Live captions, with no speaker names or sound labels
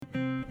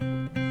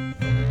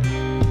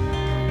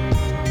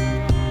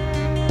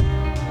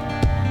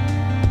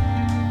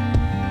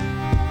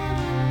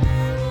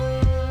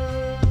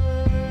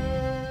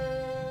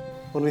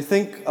we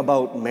think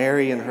about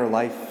Mary and her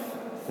life,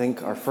 I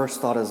think our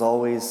first thought is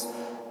always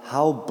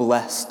how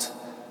blessed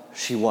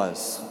she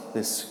was,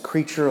 this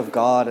creature of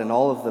God, and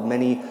all of the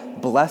many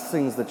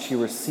blessings that she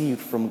received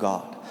from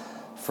God,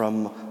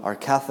 from our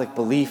Catholic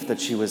belief that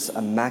she was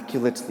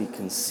immaculately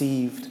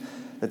conceived,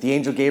 that the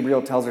angel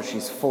Gabriel tells her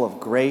she's full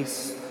of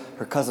grace.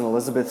 Her cousin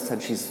Elizabeth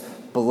said she's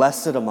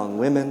blessed among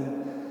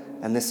women,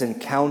 and this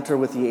encounter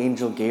with the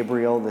angel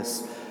Gabriel,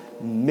 this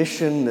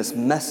mission, this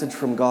message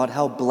from God,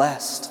 how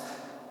blessed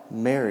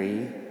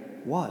Mary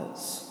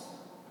was.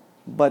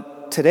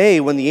 But today,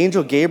 when the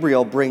angel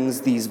Gabriel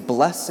brings these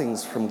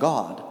blessings from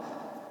God,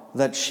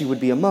 that she would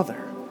be a mother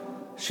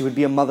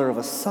of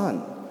a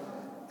son,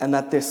 and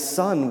that this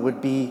son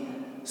would be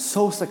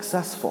so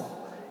successful,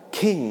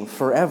 king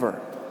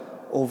forever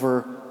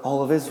over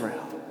all of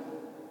Israel.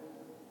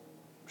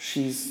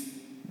 She's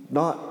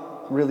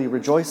not really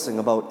rejoicing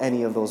about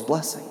any of those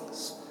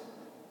blessings.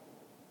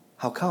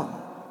 How come?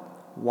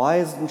 Why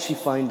isn't she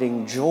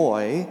finding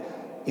joy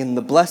in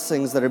the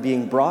blessings that are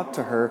being brought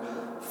to her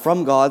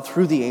from God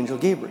through the angel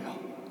Gabriel?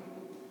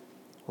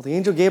 Well, the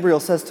angel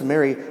Gabriel says to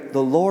Mary,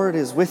 "The Lord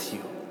is with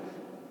you."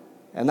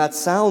 And that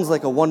sounds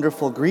like a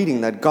wonderful greeting,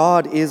 that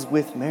God is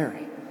with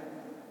Mary.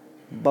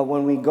 But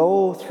when we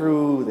go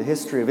through the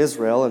history of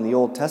Israel in the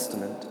Old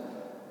Testament,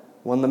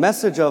 when the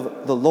message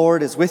of "the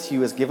Lord is with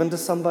you" is given to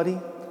somebody,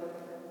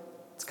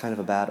 it's kind of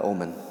a bad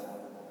omen.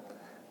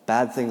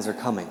 Bad things are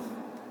coming.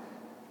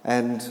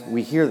 And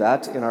we hear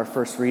that in our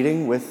first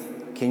reading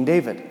with King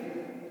David.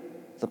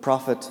 The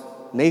prophet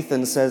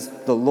Nathan says,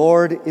 "The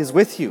Lord is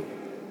with you.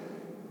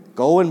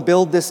 Go and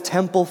build this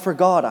temple for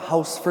God, a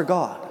house for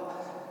God,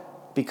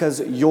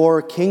 because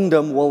your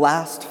kingdom will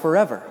last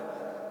forever."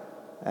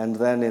 And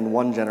then in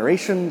one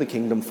generation, the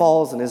kingdom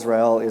falls and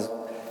Israel is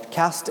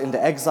cast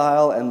into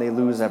exile and they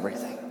lose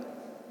everything.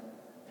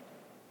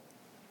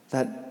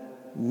 That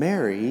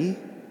Mary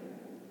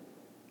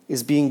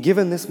is being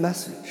given this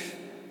message.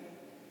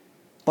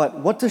 But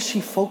what does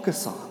she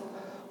focus on?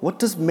 What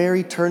does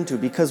Mary turn to?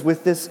 Because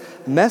with this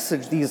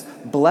message, these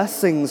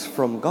blessings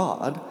from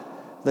God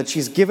that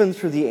she's given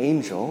through the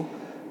angel,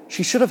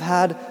 she should have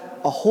had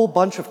a whole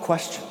bunch of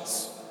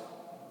questions.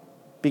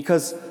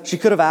 Because she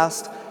could have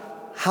asked,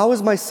 how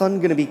is my son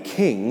going to be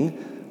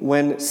king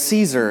when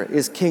Caesar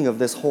is king of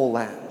this whole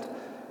land?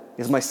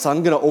 Is my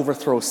son going to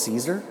overthrow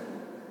Caesar?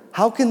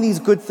 How can these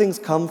good things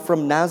come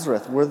from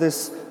Nazareth? We're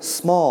this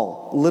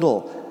small,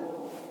 little,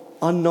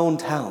 unknown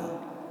town.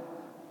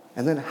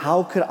 And then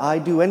how could I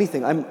do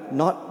anything? I'm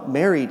not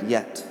married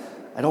yet.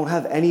 I don't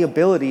have any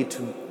ability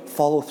to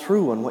follow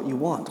through on what you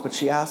want. But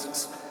she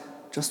asks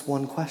just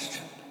one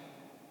question.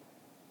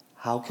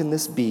 How can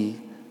this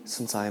be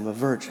since I am a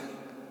virgin?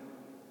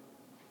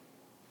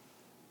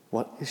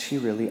 What is she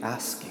really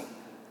asking?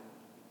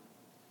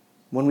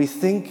 When we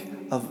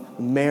think of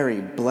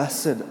Mary,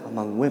 blessed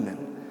among women,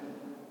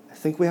 I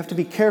think we have to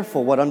be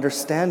careful what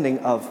understanding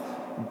of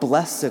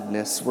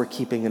blessedness we're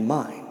keeping in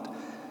mind.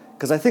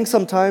 Because I think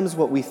sometimes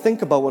what we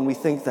think about when we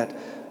think that,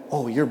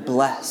 oh, you're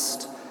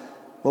blessed,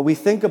 what we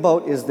think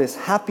about is this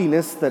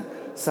happiness that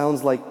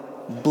sounds like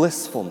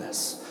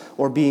blissfulness,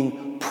 or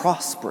being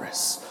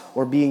prosperous,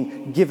 or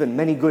being given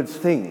many good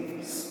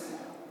things.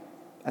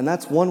 And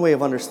that's one way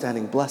of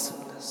understanding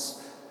blessedness.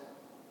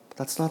 But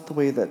that's not the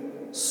way that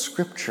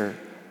Scripture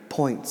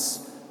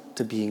points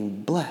to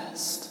being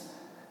blessed.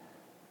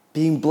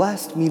 Being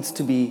blessed means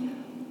to be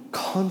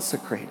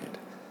consecrated,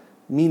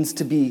 means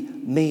to be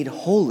made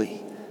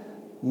holy,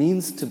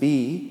 means to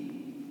be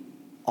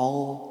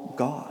all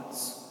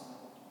God's,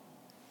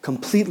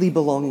 completely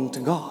belonging to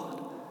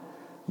God.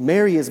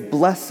 Mary is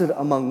blessed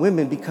among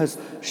women because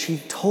she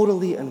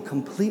totally and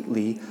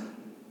completely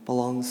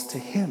belongs to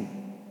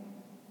Him.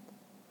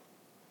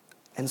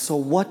 And so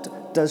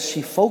what does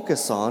she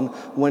focus on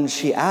when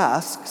she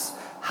asks,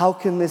 how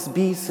can this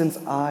be since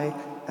I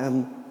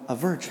am a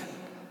virgin?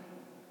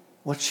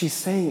 What she's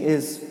saying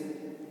is,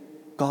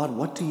 God,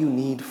 what do you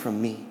need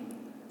from me?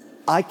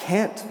 I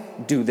can't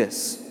do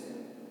this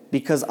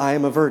because I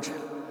am a virgin.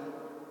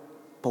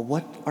 But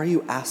what are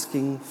you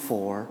asking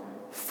for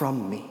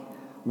from me?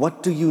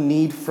 What do you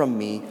need from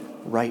me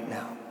right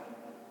now?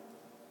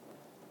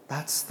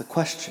 That's the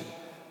question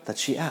that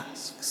she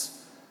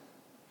asks.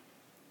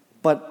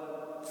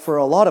 But for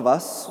a lot of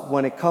us,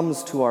 when it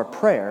comes to our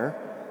prayer,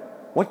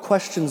 what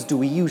questions do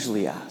we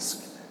usually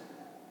ask?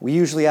 We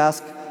usually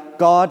ask,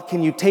 God,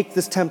 can you take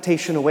this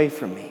temptation away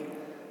from me?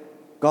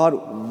 God,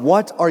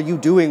 what are you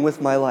doing with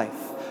my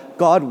life?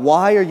 God,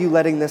 why are you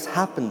letting this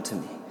happen to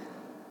me?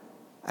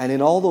 And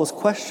in all those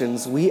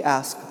questions, we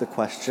ask the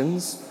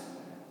questions,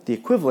 the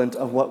equivalent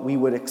of what we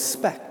would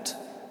expect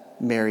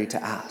Mary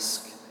to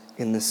ask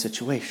in this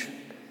situation.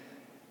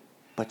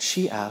 But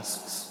she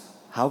asks,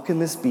 how can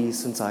this be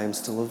since I am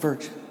still a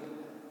virgin?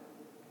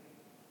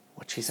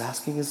 What she's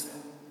asking is,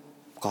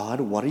 God,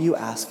 what are you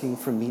asking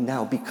from me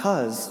now?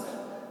 Because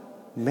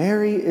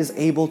Mary is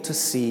able to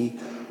see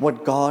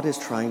what God is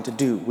trying to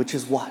do, which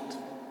is what?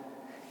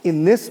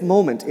 In this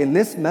moment, in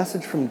this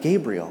message from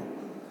Gabriel,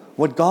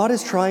 what God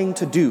is trying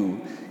to do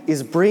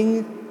is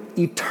bring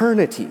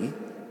eternity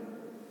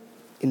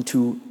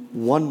into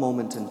one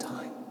moment in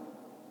time.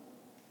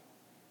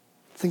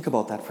 Think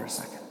about that for a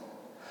second.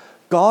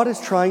 God is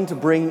trying to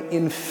bring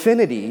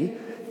infinity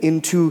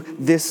into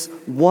this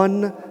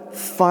one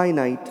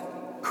finite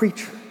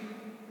creature.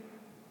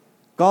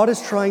 God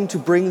is trying to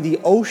bring the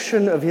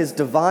ocean of his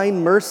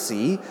divine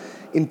mercy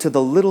into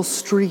the little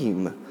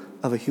stream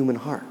of a human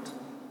heart.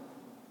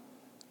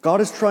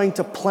 God is trying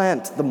to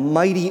plant the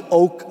mighty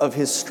oak of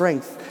his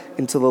strength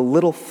into the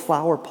little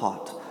flower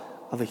pot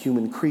of a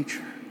human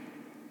creature.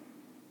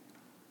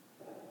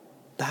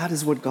 That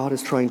is what God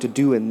is trying to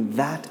do in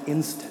that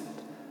instant.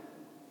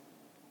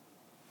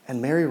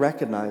 And Mary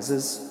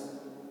recognizes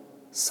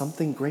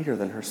something greater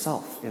than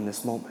herself in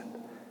this moment.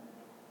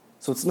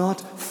 So it's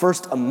not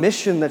first a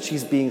mission that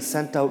she's being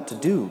sent out to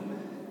do.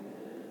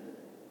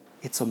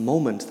 It's a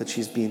moment that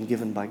she's being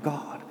given by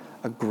God,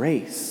 a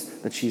grace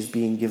that she's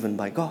being given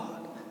by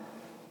God.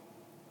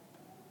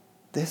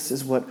 This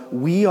is what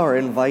we are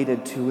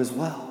invited to as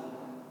well.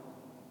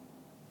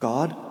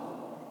 God,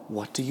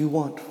 what do you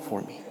want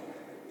for me?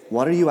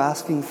 What are you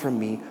asking from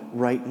me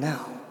right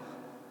now?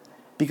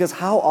 Because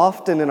how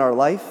often in our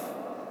life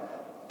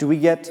do we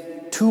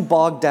get too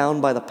bogged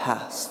down by the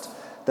past,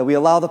 that we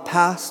allow the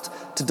past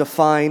to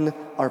define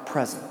our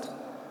present?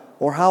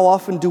 Or how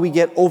often do we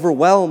get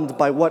overwhelmed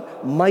by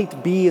what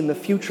might be in the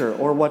future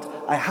or what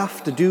I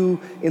have to do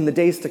in the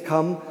days to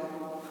come,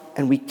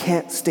 and we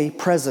can't stay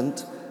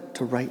present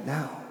to right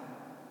now?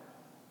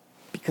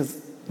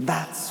 Because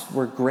that's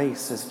where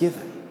grace is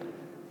given,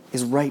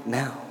 is right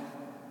now.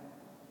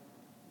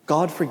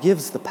 God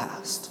forgives the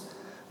past.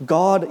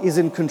 God is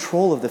in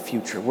control of the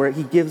future. Where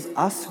he gives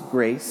us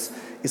grace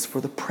is for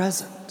the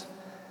present.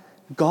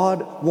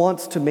 God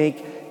wants to make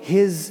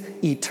his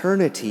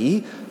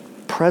eternity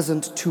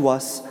present to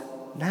us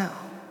now.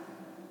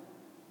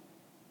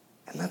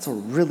 And that's a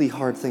really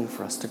hard thing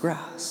for us to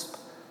grasp.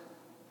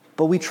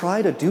 But we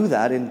try to do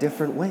that in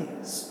different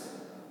ways.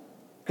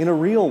 In a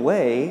real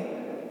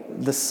way,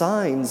 the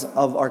signs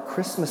of our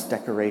Christmas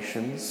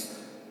decorations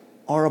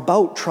are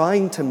about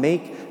trying to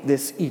make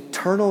this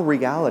eternal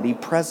reality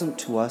present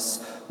to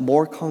us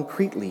more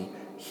concretely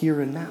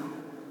here and now.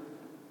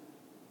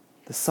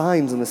 The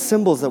signs and the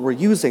symbols that we're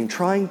using,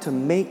 trying to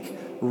make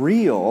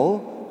real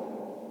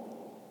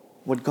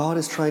what God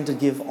is trying to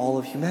give all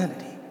of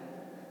humanity.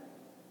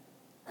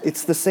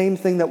 It's the same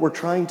thing that we're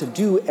trying to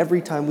do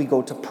every time we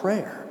go to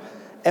prayer.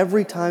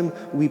 Every time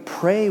we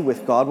pray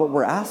with God, what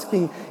we're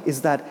asking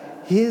is that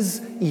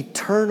his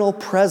eternal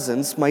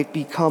presence might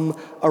become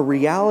a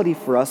reality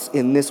for us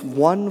in this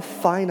one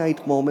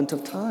finite moment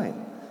of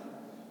time.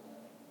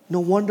 No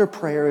wonder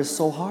prayer is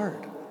so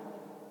hard.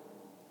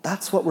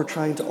 That's what we're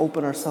trying to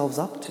open ourselves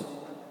up to.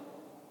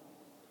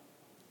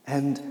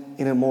 And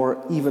in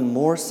a even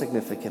more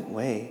significant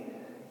way,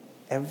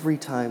 every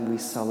time we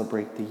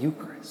celebrate the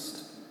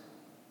Eucharist,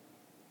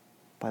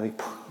 by the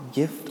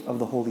gift of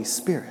the Holy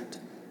Spirit,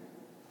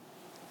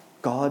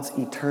 God's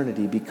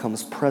eternity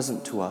becomes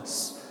present to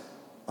us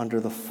under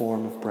the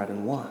form of bread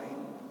and wine.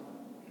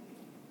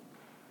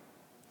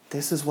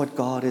 This is what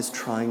God is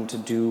trying to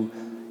do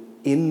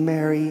in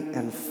Mary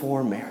and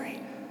for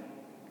Mary.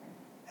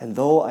 And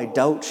though I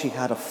doubt she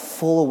had a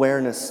full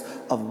awareness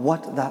of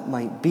what that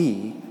might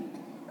be,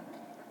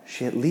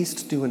 she at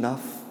least do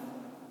enough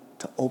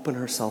to open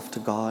herself to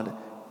God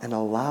and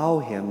allow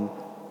him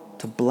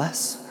to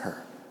bless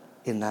her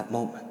in that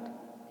moment.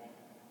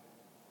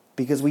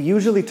 Because we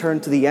usually turn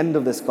to the end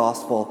of this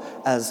gospel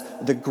as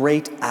the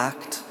great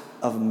act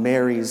of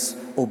Mary's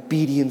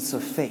obedience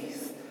of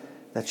faith,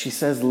 that she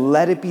says,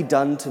 "Let it be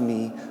done to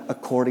me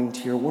according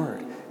to your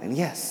word." And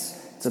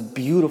yes, it's a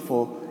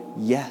beautiful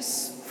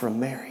yes from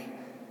Mary.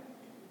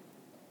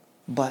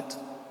 But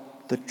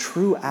the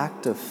true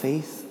act of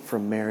faith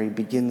from Mary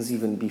begins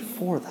even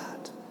before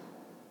that.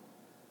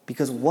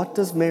 Because what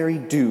does Mary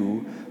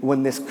do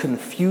when this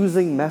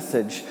confusing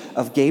message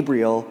of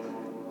Gabriel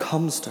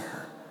comes to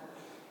her?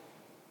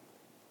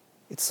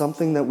 It's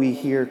something that we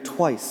hear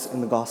twice in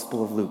the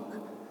Gospel of Luke.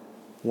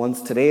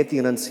 Once today at the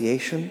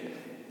Annunciation,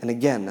 and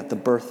again at the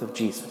birth of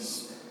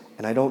Jesus.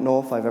 And I don't know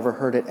if I've ever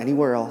heard it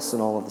anywhere else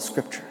in all of the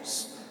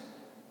scriptures.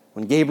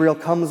 When Gabriel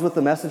comes with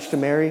the message to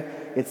Mary,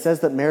 it says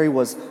that Mary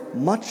was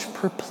much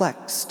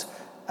perplexed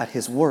at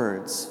his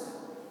words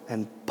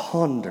and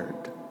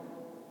pondered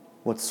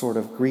what sort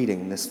of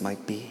greeting this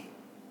might be.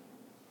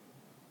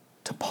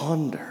 To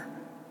ponder.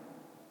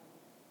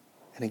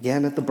 And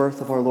again at the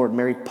birth of our Lord,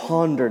 Mary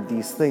pondered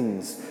these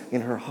things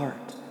in her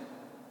heart.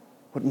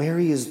 What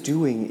Mary is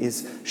doing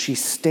is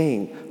she's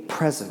staying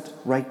present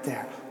right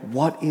there.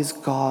 What is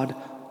God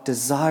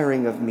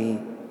desiring of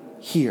me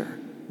here,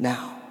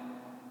 now?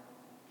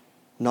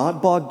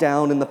 Not bogged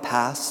down in the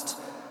past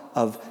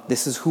of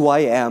this is who I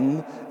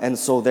am, and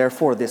so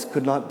therefore this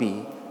could not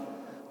be.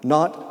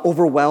 Not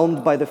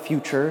overwhelmed by the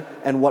future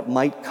and what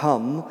might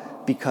come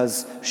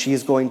because she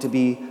is going to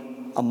be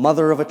a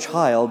mother of a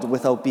child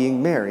without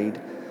being married.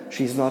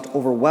 She's not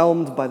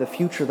overwhelmed by the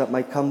future that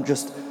might come,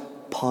 just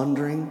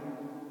pondering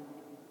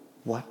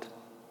what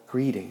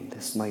greeting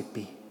this might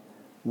be.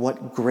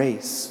 What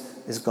grace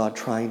is God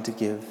trying to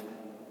give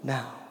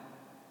now?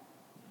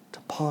 to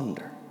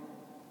ponder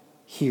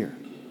here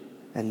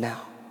and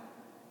now.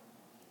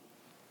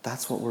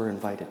 That's what we're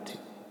invited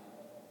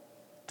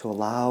to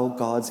allow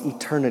God's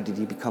eternity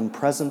to become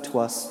present to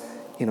us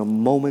in a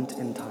moment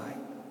in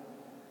time,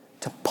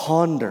 to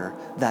ponder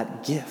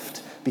that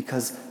gift,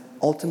 because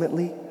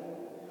ultimately,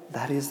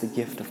 that is the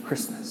gift of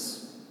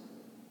Christmas.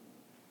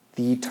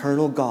 The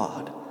eternal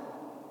God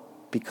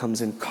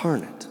becomes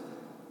incarnate,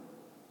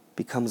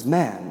 becomes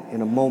man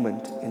in a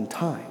moment in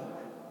time,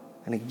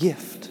 and a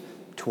gift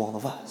to all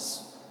of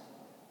us.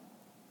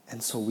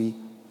 And so we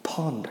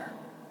ponder,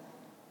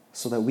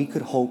 so that we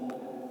could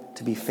hope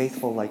to be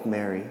faithful like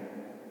Mary,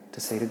 to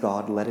say to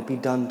God, let it be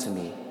done to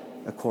me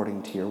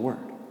according to your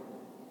word.